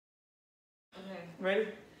Ready?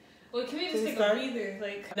 Well, can we just take a breather?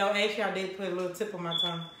 Like. No, actually, I did put a little tip on my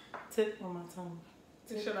tongue. Tip on my tongue.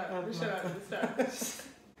 Shut up. Stop.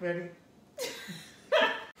 Ready?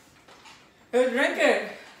 Drink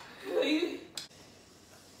it.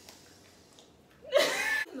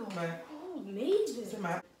 No. But, oh, amazing. it's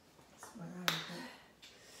my eye.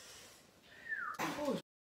 Oh,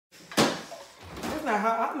 it's not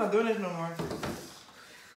hot. I'm not doing this no more.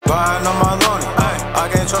 Buying on my loan, I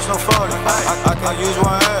can't trust no phony. I can't use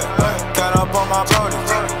one head. Count up on my brody.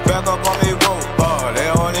 Back up on me, whoa. They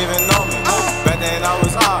don't even know me. Back then I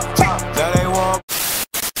was hot. Now they want.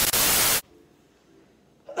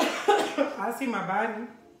 I see my body.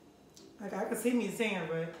 Like, I can see me singing,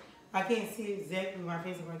 but I can't see exactly my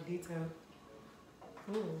face in like detail.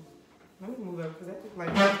 Ooh. Let me move up because that looks like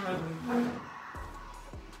ugly.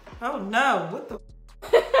 Oh no, what the?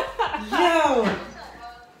 Yo!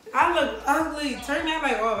 I look ugly. Turn that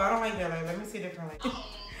light off. I don't like that light. Let me see differently.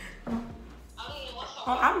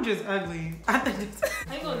 Oh, I'm just ugly. I think it's.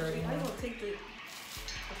 How you gonna take the?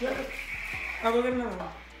 Oh, we're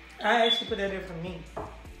gonna. I actually put that in for me.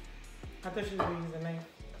 I thought she was gonna use a knife.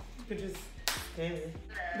 You could just stab it.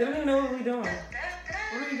 They don't even know what we're doing.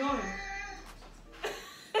 What are we doing?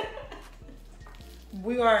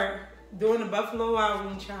 We are doing the Buffalo Wild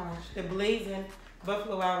Wing Challenge. The BLAZIN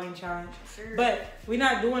Buffalo Wild Wing Challenge. Sure. But we're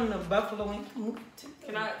not doing the Buffalo Wing.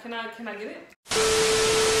 Can I get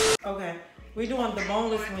it? Okay. We're doing the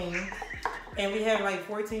boneless wing. And we have like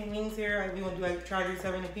 14 wings here. Like, we gonna do like try to do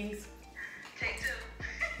 7 apiece. Take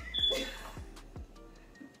 2.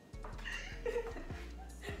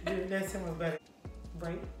 Dude, that sounds better.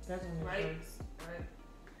 Right? That one Right. works. Right.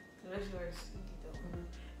 That's yours.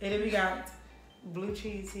 And then we got blue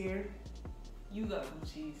cheese here. You got blue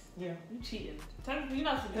cheese. Yeah. You cheating. You're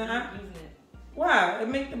not supposed to be using it. Why? It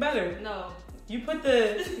make it better. No. You put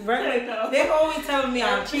the right. No. They always telling me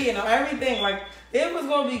I'm cheating on everything. Like, it was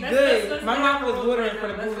gonna be good. My mouth was watering for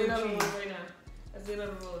the blue cheese. Let's get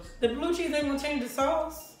other rules. The blue cheese ain't gonna change the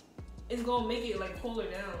sauce. It's gonna make it like cooler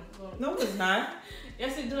down. No, it's not.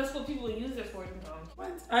 Yes, it does. That's what people use it for sometimes.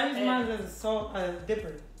 What? I use mine as a salt, a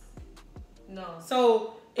dipper. No.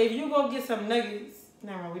 So if you go get some nuggets,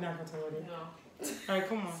 never mind, we're not gonna talk about it. No. All right,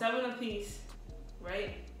 come on. 7 apiece,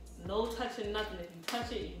 right? No touching nothing. If you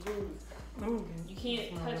touch it, you lose. Okay. You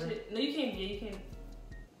can't touch it. No, you can't. Yeah, you can't.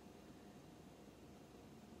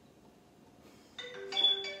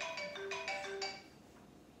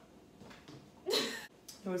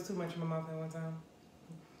 It was too much in my mouth at one time.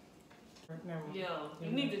 Never mind. Yo,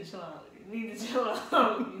 you need to chill out. You need to chill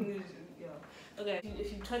out. Yo. Okay,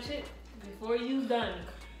 if you touch it before you done,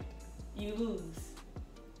 you lose.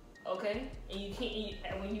 Okay, and you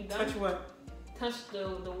can't. When you done, Touch what? Touch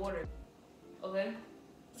the water. Okay,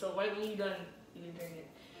 so right when you done, you can drink it.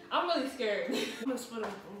 I'm really scared. I'm gonna split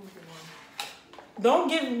them. I'm gonna get one. Don't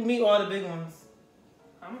give me all the big ones.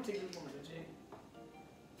 I'm gonna take this one legit.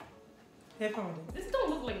 Have fun with it. This don't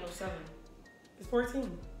look like no 7. It's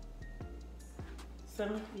 14.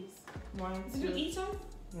 7 apiece. 1, 2. Did you eat some?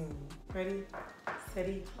 Ready,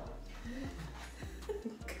 steady.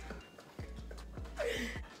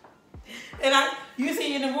 And you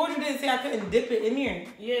see, in the rules you didn't say I couldn't dip it in here.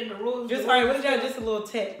 Yeah, in the rules. Just alright, what y'all? Just a little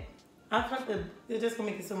tap. I thought it's just gonna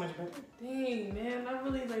make it so much better. Dang, man, I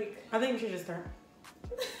really like. I think we should just start.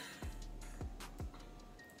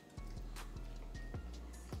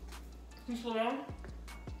 You slow down.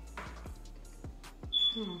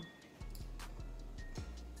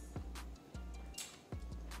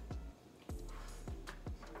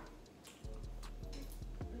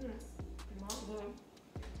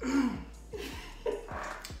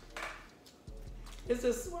 It's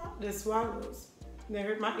the swallows. They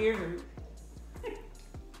hurt my ear hurt.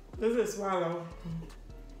 This is a swallow.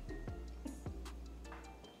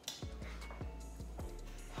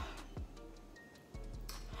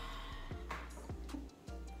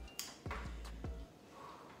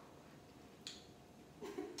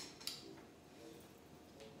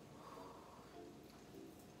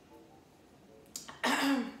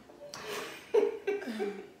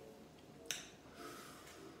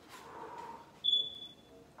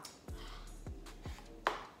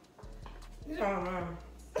 Oh no.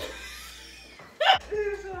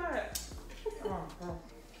 It's hot. Oh, oh.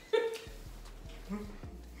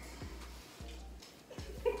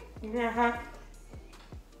 Yeah, hot.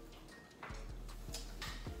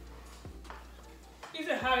 You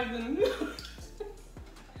said hotter than the news.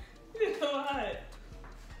 It's so hot.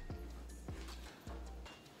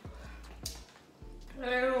 I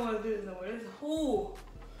don't want to do this no more. It's ooh.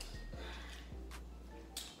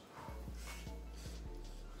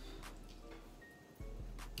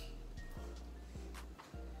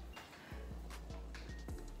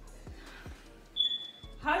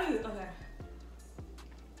 How do you? Okay.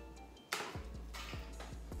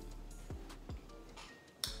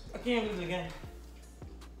 I can't lose again.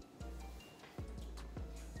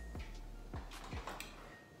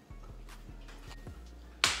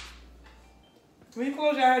 When you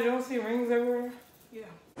close your eyes, you don't see rings everywhere? Yeah.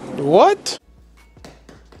 What?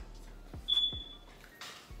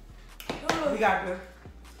 We got this.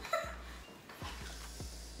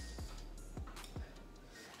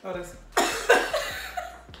 Oh, this.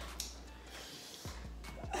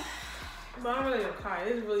 But I'm really gonna cry.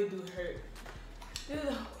 This really do hurt. This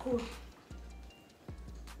is, ooh.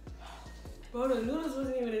 Bro, the noodles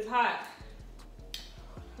wasn't even as hot.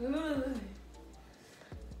 The noodles wasn't.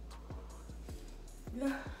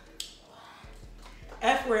 Yeah.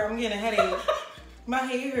 That's where I'm getting a headache. My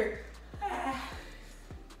head hurt.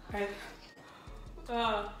 Right.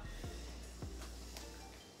 Oh.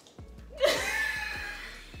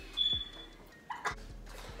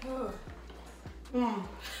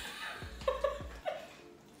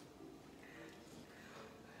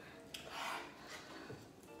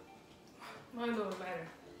 Mine don't matter.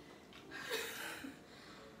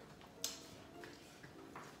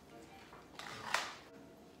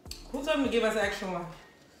 Who told me to give us an extra one?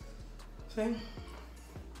 See?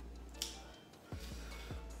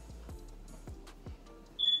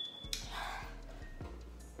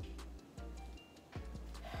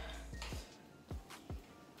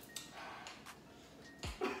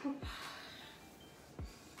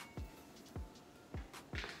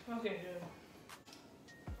 Okay, good.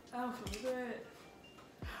 I don't feel good.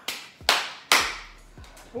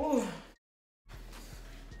 Ooh.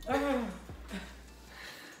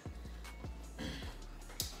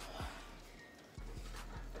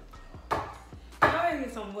 I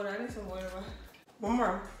need some water. I need some water. One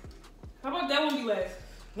more. How about that one be last?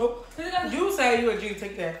 Nope. You say you a G,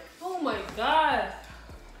 take that. Oh my god.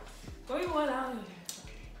 Where you want out of here?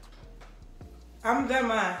 I'm done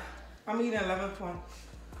mine. I'm eating 11 points.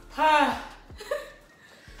 Ha!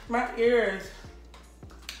 My ears.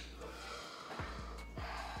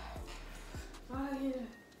 Oh, yeah.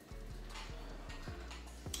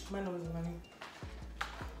 My nose is running.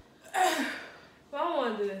 I don't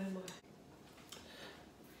want to do that anymore.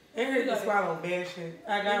 It hurts to swallow bad shit.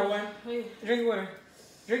 I got one. Drink water.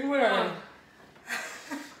 Drink water already.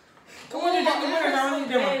 Come on, you drink the water. I don't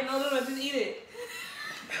need that one. No, just eat it.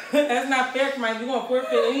 That's not fair, Mike. You're going to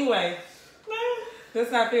forfeit anyway.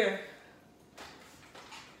 That's not fair.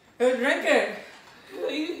 Just drink it.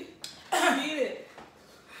 Eat it.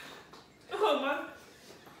 Oh, my.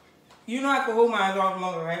 You know I can hold mine off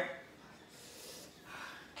longer, right?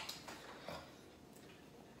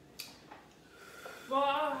 Well,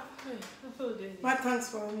 I feel dizzy. My tongue's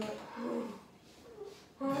swollen up.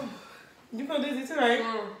 You feel dizzy too, right?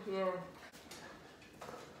 Yeah.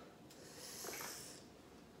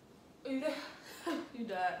 You died. You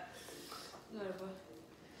got it, bud.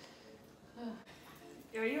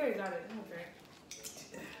 Yeah, you already got it. Okay.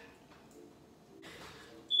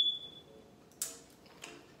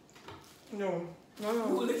 No.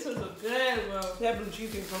 Ooh, this was so good, bro. That blue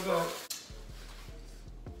cheese is so good.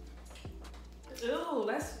 Ew,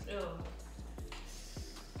 that's ew.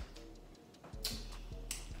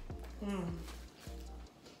 Ew.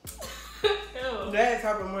 That is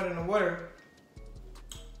helping more than the water.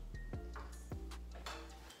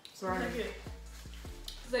 Sorry.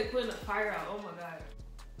 It's like putting a fire out. Oh my god.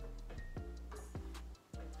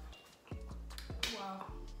 Wow.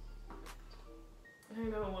 I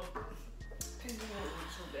ain't never want to taste so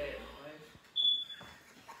bad in my life.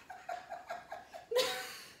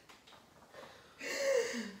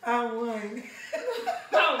 I won.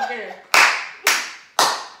 I don't care.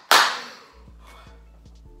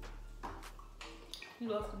 You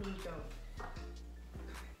lost the news count.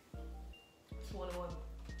 It's 1-1.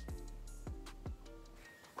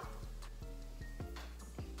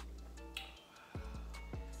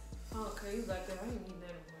 Oh, okay, you like that. I ain't eating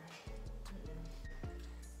that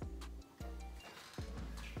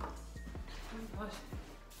anymore.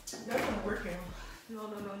 That's not working. No.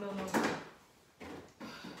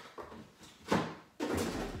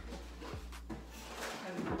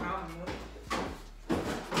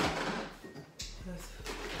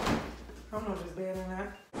 I don't know if it's bad or not.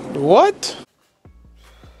 What?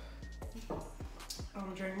 I'm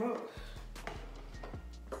gonna drink milk.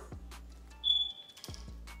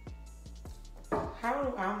 How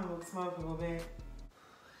do almond milk smell so bad?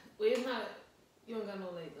 Well, it's not. You don't got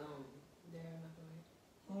no like dairy or nothing, right?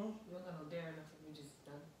 Hmm? You don't got no dairy or nothing. You just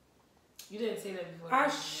done. You didn't say that before. I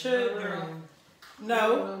should drink.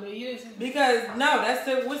 No. No, you didn't say that. Because no, that's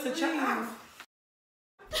the what's the child?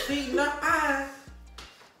 See, no,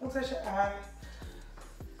 Don't touch your eye.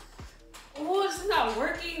 Oh, this is not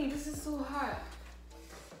working. This is so hot.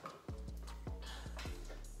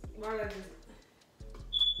 Why did I just...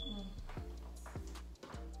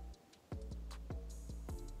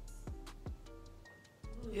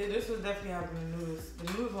 Yeah, this was definitely happening in the news.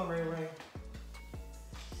 The news went right away.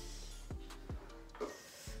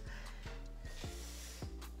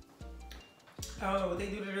 I don't know what they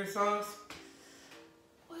do to their sauce.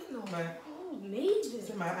 What in the But who made it's this?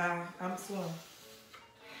 in my eye. I'm swollen.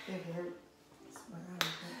 It hurt. It's my eye.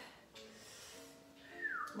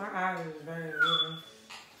 My eye is very red.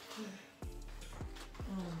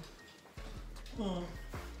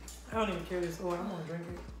 I don't even care this oil. I'm gonna drink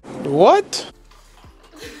it. What?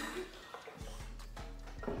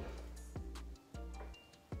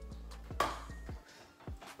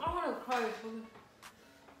 I want to cry.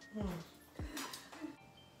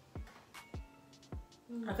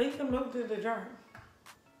 I think the milk did the jar.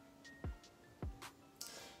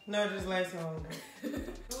 No, just last long.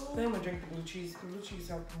 Then I'm gonna drink the blue cheese. The blue cheese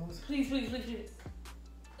helped the most. Please, please, please, please.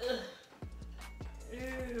 Ugh.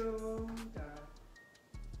 Ew. God.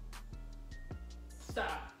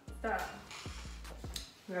 Stop. Stop.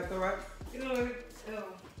 You gotta throw up. You know what? Ew.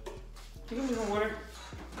 Can you give me some water?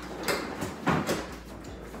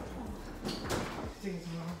 Take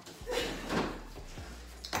some more.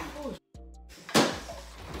 Oh,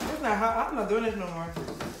 it's not hot. I'm not doing this no more.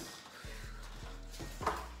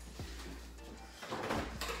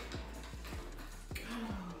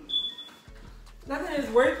 Nothing is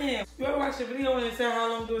working. You ever watch the video when it said how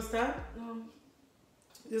long do it stop? No.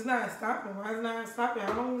 It's not stopping. Why is it not stopping?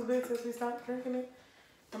 How long has it been since we stopped drinking it?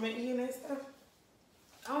 I mean, eating that stuff?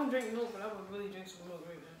 I don't drink milk, but I would really drink some milk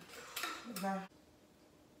right now. It's not.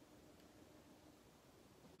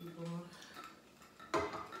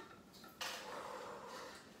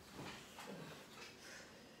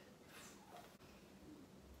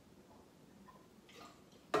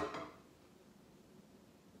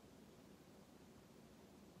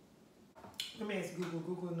 Let me ask Google.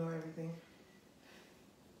 Google know everything.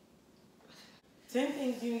 10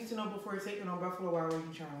 things you need to know before taking on Buffalo Wild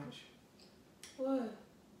Wings challenge. What?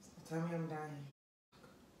 Tell me I'm dying.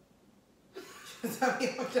 Tell me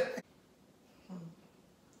I'm dying.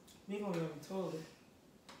 Me gonna be on the toilet.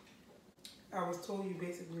 I was told you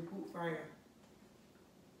basically poop fire.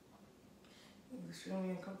 It's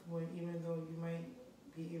extremely uncomfortable, even though you might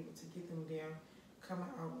be able to get them down. Coming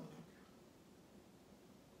out on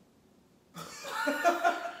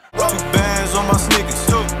Two bands on my sneakers,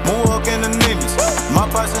 moonwalk in the niggas. My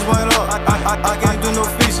prices went